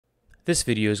This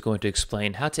video is going to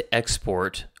explain how to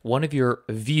export one of your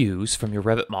views from your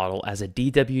Revit model as a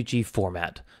DWG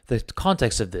format. The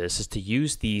context of this is to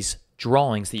use these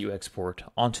drawings that you export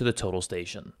onto the total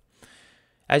station.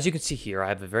 As you can see here, I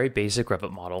have a very basic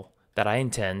Revit model that I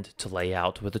intend to lay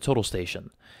out with the total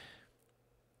station.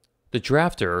 The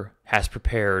drafter has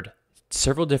prepared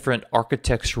several different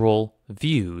architectural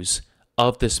views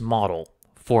of this model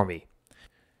for me.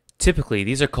 Typically,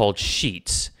 these are called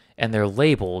sheets, and they're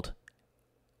labeled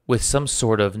with some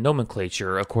sort of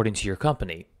nomenclature according to your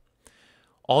company.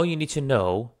 All you need to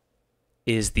know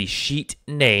is the sheet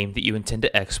name that you intend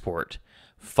to export.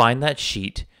 Find that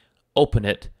sheet, open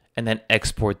it, and then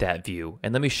export that view.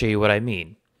 And let me show you what I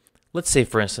mean. Let's say,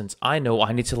 for instance, I know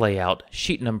I need to lay out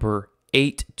sheet number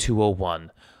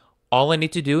 8201. All I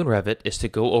need to do in Revit is to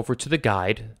go over to the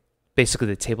guide, basically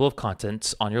the table of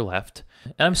contents on your left,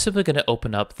 and I'm simply going to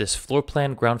open up this floor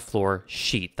plan ground floor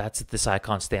sheet. That's what this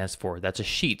icon stands for. That's a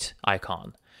sheet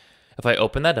icon. If I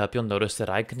open that up, you'll notice that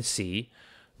I can see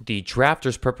the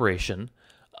drafter's preparation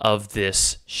of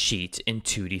this sheet in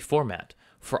 2D format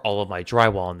for all of my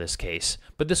drywall in this case.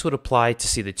 But this would apply to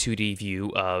see the 2D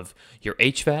view of your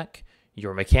HVAC,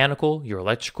 your mechanical, your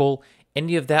electrical.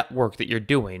 Any of that work that you're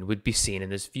doing would be seen in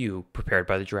this view prepared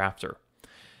by the drafter.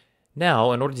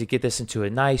 Now, in order to get this into a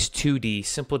nice 2D,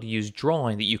 simple to use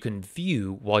drawing that you can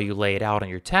view while you lay it out on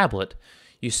your tablet,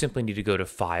 you simply need to go to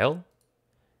File,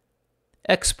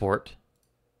 Export,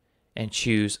 and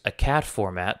choose a CAD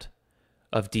format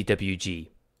of DWG.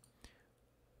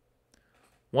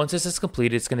 Once this is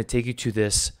completed, it's going to take you to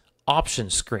this option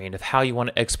screen of how you want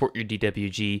to export your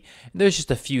DWG. And there's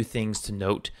just a few things to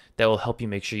note that will help you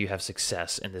make sure you have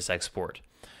success in this export.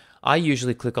 I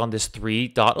usually click on this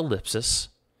 3-dot ellipsis,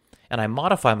 and I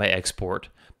modify my export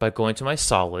by going to my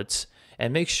solids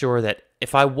and make sure that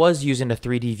if I was using a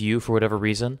 3D view for whatever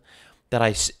reason, that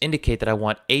I indicate that I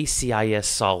want ACIS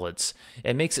solids.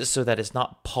 It makes it so that it's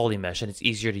not polymesh and it's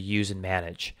easier to use and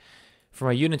manage. For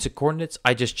my units and coordinates,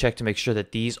 I just check to make sure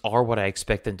that these are what I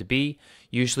expect them to be.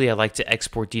 Usually I like to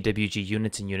export DWG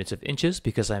units in units of inches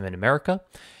because I'm in America.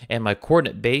 And my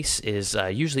coordinate base is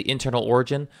usually internal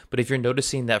origin, but if you're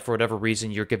noticing that for whatever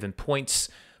reason you're given points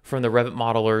from the Revit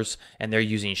modelers and they're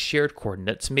using shared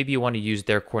coordinates, maybe you want to use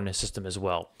their coordinate system as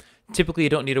well. Typically, you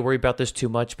don't need to worry about this too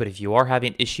much, but if you are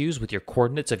having issues with your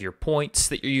coordinates of your points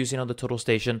that you're using on the total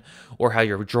station or how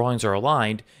your drawings are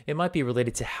aligned, it might be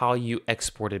related to how you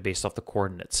exported based off the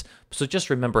coordinates. So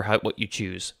just remember what you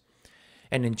choose.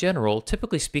 And in general,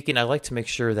 typically speaking, I like to make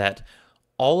sure that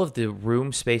all of the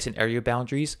room, space, and area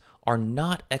boundaries are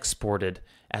not exported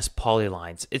as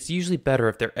polylines. It's usually better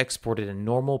if they're exported in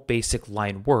normal basic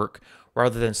line work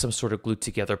rather than some sort of glued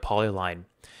together polyline.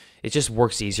 It just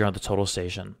works easier on the total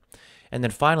station. And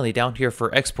then finally, down here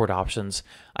for export options,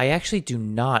 I actually do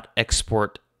not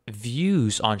export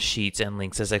views on sheets and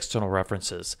links as external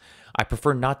references. I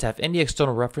prefer not to have any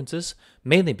external references,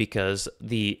 mainly because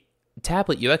the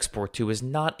tablet you export to is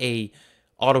not a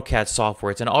AutoCAD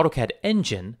software. It's an AutoCAD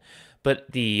engine,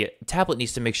 but the tablet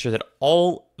needs to make sure that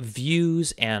all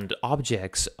views and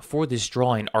objects for this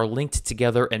drawing are linked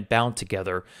together and bound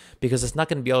together because it's not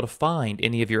going to be able to find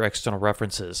any of your external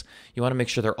references. You want to make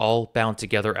sure they're all bound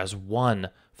together as one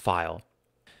file.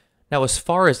 Now, as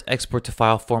far as export to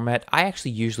file format, I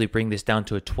actually usually bring this down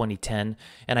to a 2010,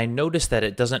 and I notice that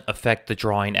it doesn't affect the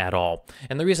drawing at all.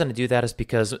 And the reason I do that is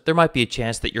because there might be a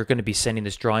chance that you're going to be sending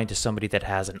this drawing to somebody that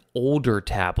has an older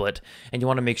tablet, and you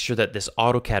want to make sure that this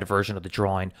AutoCAD version of the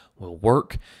drawing will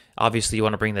work. Obviously, you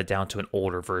want to bring that down to an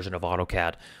older version of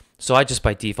AutoCAD. So I just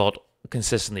by default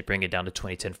consistently bring it down to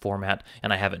 2010 format,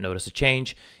 and I haven't noticed a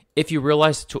change. If you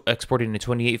realize exporting in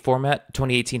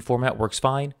 2018 format works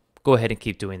fine, go ahead and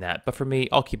keep doing that. But for me,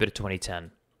 I'll keep it at 2010.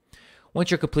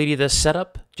 Once you're completing this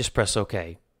setup, just press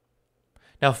OK.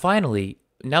 Now finally,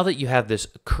 now that you have this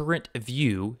current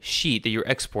view sheet that you're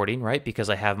exporting, right,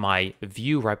 because I have my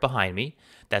view right behind me,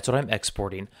 that's what I'm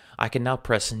exporting, I can now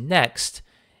press Next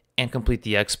and complete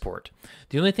the export.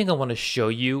 The only thing I want to show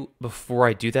you before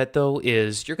I do that, though,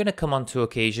 is you're going to come onto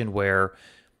occasion where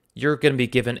you're going to be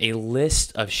given a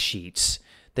list of sheets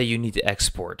that you need to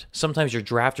export. Sometimes your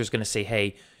drafter is going to say,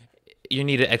 hey, you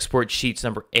need to export sheets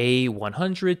number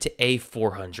A100 to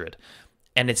A400.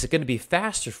 And it's going to be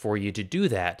faster for you to do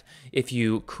that if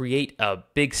you create a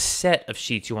big set of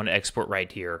sheets you want to export right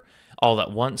here all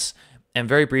at once. And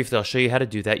very briefly, I'll show you how to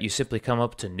do that. You simply come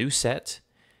up to New Set,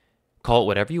 call it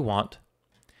whatever you want,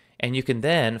 and you can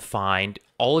then find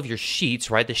all of your sheets,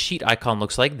 right? The sheet icon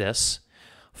looks like this.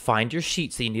 Find your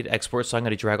sheets that you need to export. So I'm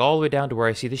going to drag all the way down to where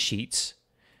I see the sheets.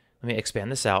 Let me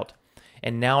expand this out.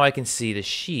 And now I can see the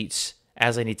sheets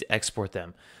as I need to export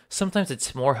them. sometimes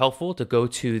it's more helpful to go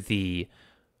to the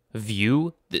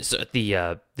view,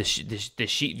 the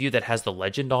sheet view that has the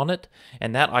legend on it,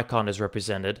 and that icon is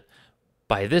represented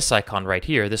by this icon right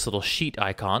here, this little sheet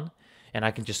icon, and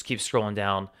I can just keep scrolling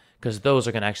down because those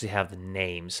are going to actually have the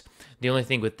names. The only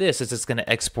thing with this is it's going to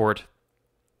export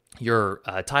your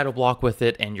title block with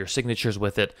it and your signatures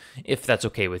with it, if that's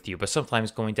okay with you. But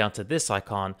sometimes going down to this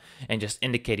icon and just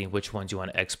indicating which ones you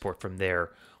want to export from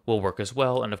there will work as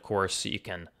well. And of course, you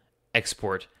can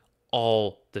export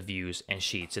all the views and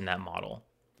sheets in that model.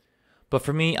 But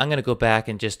for me, I'm going to go back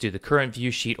and just do the current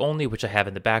view sheet only, which I have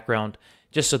in the background,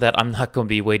 just so that I'm not going to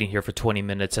be waiting here for 20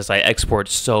 minutes as I export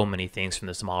so many things from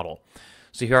this model.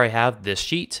 So here I have this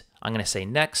sheet. I'm going to say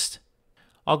next.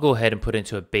 I'll go ahead and put it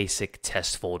into a basic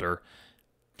test folder.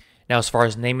 Now, as far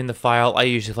as naming the file, I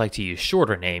usually like to use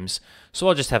shorter names. So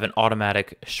I'll just have an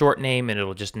automatic short name, and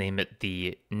it'll just name it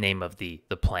the name of the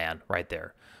plan right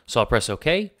there. So I'll press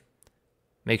OK.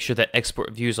 Make sure that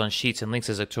export views on sheets and links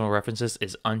as external references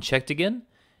is unchecked again,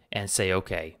 and say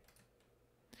OK.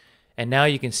 And now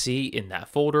you can see in that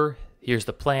folder, here's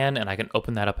the plan, and I can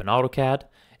open that up in AutoCAD,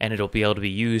 and it'll be able to be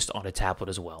used on a tablet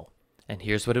as well. And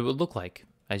here's what it would look like,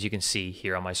 as you can see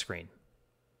here on my screen.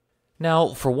 Now,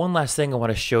 for one last thing I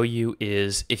want to show you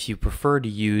is if you prefer to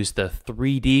use the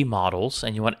 3D models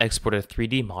and you want to export a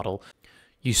 3D model,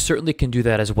 you certainly can do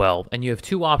that as well. And you have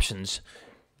two options.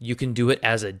 You can do it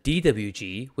as a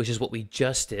DWG, which is what we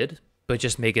just did, but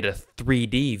just make it a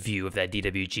 3D view of that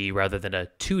DWG rather than a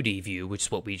 2D view, which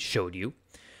is what we showed you.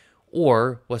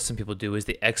 Or what some people do is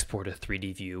they export a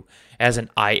 3D view as an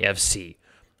IFC.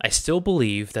 I still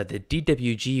believe that the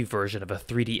DWG version of a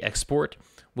 3D export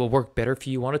will work better for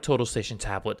you on a Total Station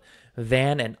tablet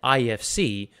than an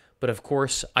IFC, but of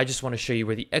course, I just want to show you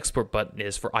where the export button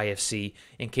is for IFC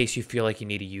in case you feel like you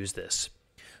need to use this.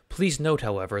 Please note,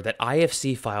 however, that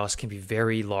IFC files can be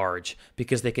very large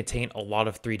because they contain a lot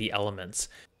of 3D elements.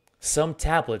 Some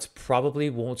tablets probably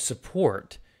won't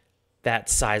support that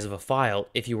size of a file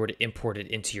if you were to import it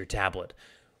into your tablet,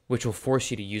 which will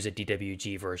force you to use a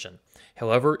DWG version.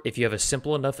 However, if you have a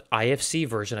simple enough IFC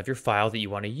version of your file that you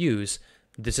want to use,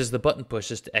 this is the button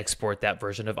pushes to export that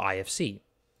version of IFC.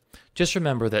 Just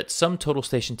remember that some Total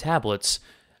Station tablets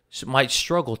might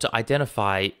struggle to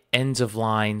identify ends of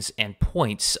lines and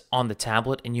points on the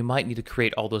tablet, and you might need to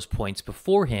create all those points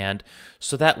beforehand,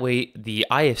 so that way the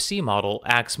IFC model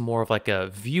acts more of like a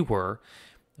viewer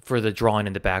for the drawing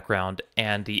in the background,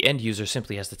 and the end user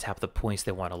simply has to tap the points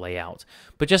they want to lay out.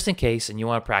 But just in case, and you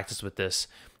want to practice with this,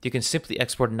 you can simply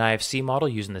export an IFC model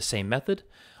using the same method.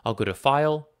 I'll go to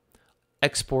File,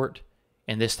 Export,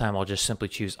 and this time I'll just simply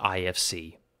choose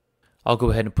IFC. I'll go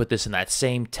ahead and put this in that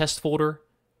same test folder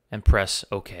and press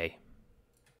OK.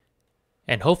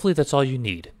 And hopefully that's all you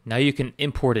need. Now you can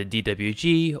import a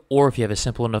DWG, or if you have a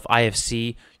simple enough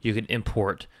IFC, you can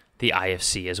import the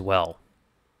IFC as well.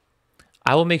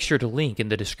 I will make sure to link in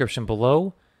the description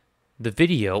below the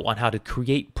video on how to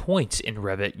create points in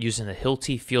Revit using the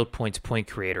Hilti Field Points Point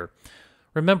Creator.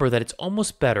 Remember that it's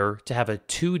almost better to have a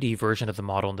 2D version of the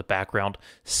model in the background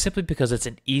simply because it's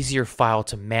an easier file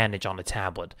to manage on a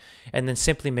tablet. And then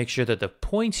simply make sure that the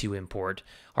points you import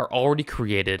are already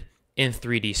created in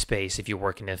 3D space if you're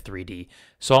working in 3D.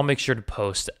 So I'll make sure to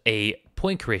post a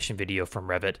point creation video from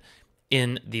Revit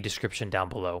in the description down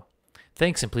below.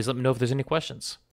 Thanks, and please let me know if there's any questions.